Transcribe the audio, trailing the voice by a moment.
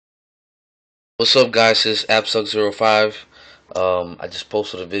What's up, guys? This is AppSuck05. I just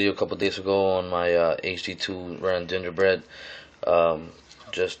posted a video a couple days ago on my hd2 running gingerbread.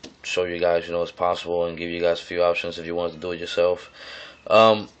 Just show you guys, it's possible, and give you guys a few options if you want to do it yourself.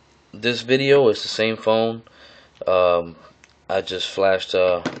 This video is the same phone. I just flashed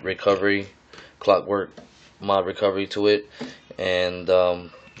recovery, clockwork mod recovery to it, and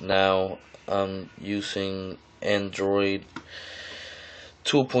now I'm using Android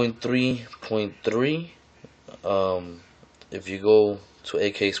 2.3.3. If you go to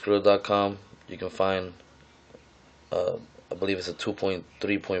hd2.com, you can find I believe it's a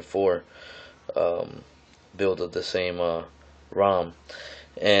 2.3.4 build of the same ROM,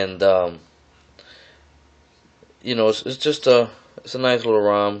 and it's just it's a nice little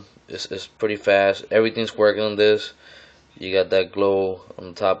ROM. It's pretty fast. Everything's working on this. You got that glow on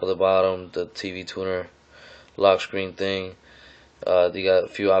the top of the bottom, the TV tuner lock screen thing. You got a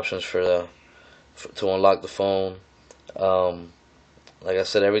few options to unlock the phone. Like I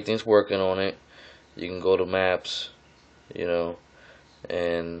said, everything's working on it. You can go to maps, and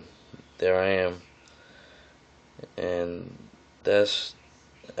there I am, and that's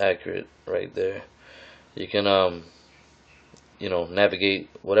accurate right there. You can navigate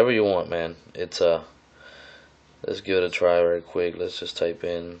whatever you want, man. It's let's give it a try right quick. Let's just type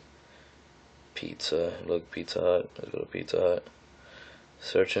in pizza. Look, Pizza Hut. Let's go to Pizza Hut.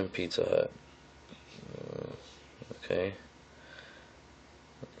 Searching Pizza Hut. Okay.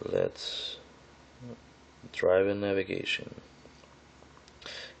 Let's drive in navigation.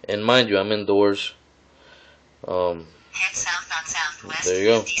 And mind you, I'm indoors. Head south on Southwest there you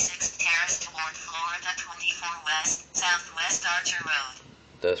go. 56 Terrace toward Florida 24 West, Southwest Archer Road.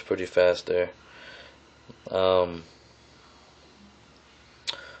 That's pretty fast there. So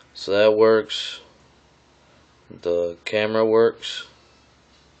that works. The camera works.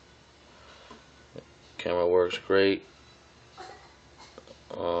 Camera works great.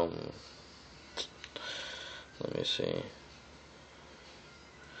 Let me see.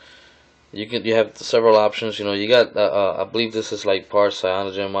 You have several options. You got I believe this is like part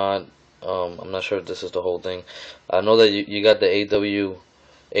cyanogen mod. I'm not sure if this is the whole thing. I know that you got the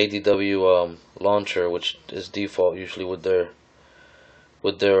ADW launcher, which is default usually with their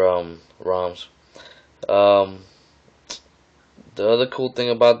ROMs. The other cool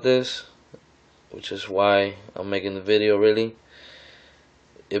thing about this, which is why I'm making the video, really,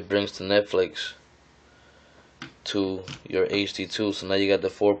 it brings the Netflix to your HD2. So now you got the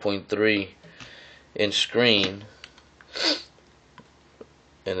 4.3 inch screen,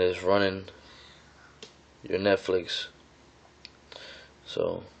 and it's running your Netflix.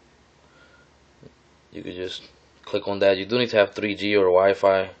 So you could just click on that. You do need to have 3G or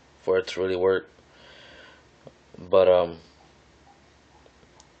Wi-Fi for it to really work, but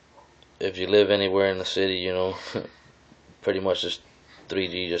if you live anywhere in the city, pretty much just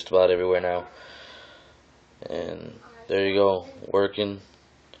 3G just about everywhere now. And there you go, working.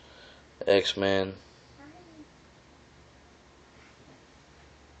 X-Men.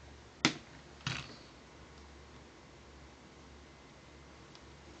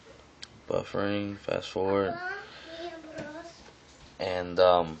 Buffering, fast forward, and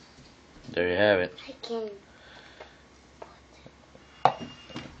there you have it.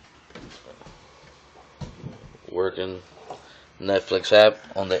 Working Netflix app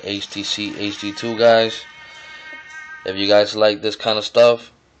on the HTC HD2, guys. If you guys like this kind of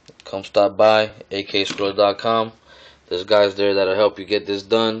stuff, come stop by hd2.com. There's guys there that'll help you get this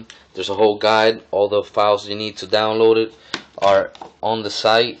done. There's a whole guide. All the files you need to download it are on the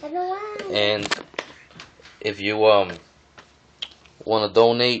site. And if you want to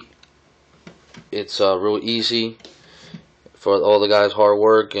donate, it's real easy for all the guys' hard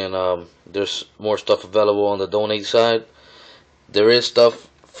work, and there's more stuff available on the donate side. There is stuff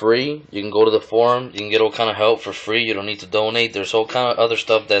free. You can go to the forum. You can get all kind of help for free. You don't need to donate. There's all kind of other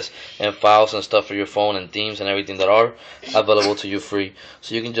stuff that's in files and stuff for your phone and themes and everything that are available to you free.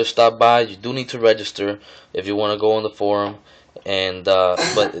 So you can just stop by. You do need to register if you want to go on the forum, and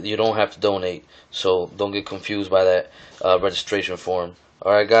but you don't have to donate. So don't get confused by that registration form.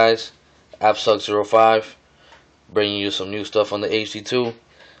 Alright, guys, AppSuck05 bringing you some new stuff on the HD2.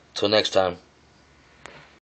 Till next time.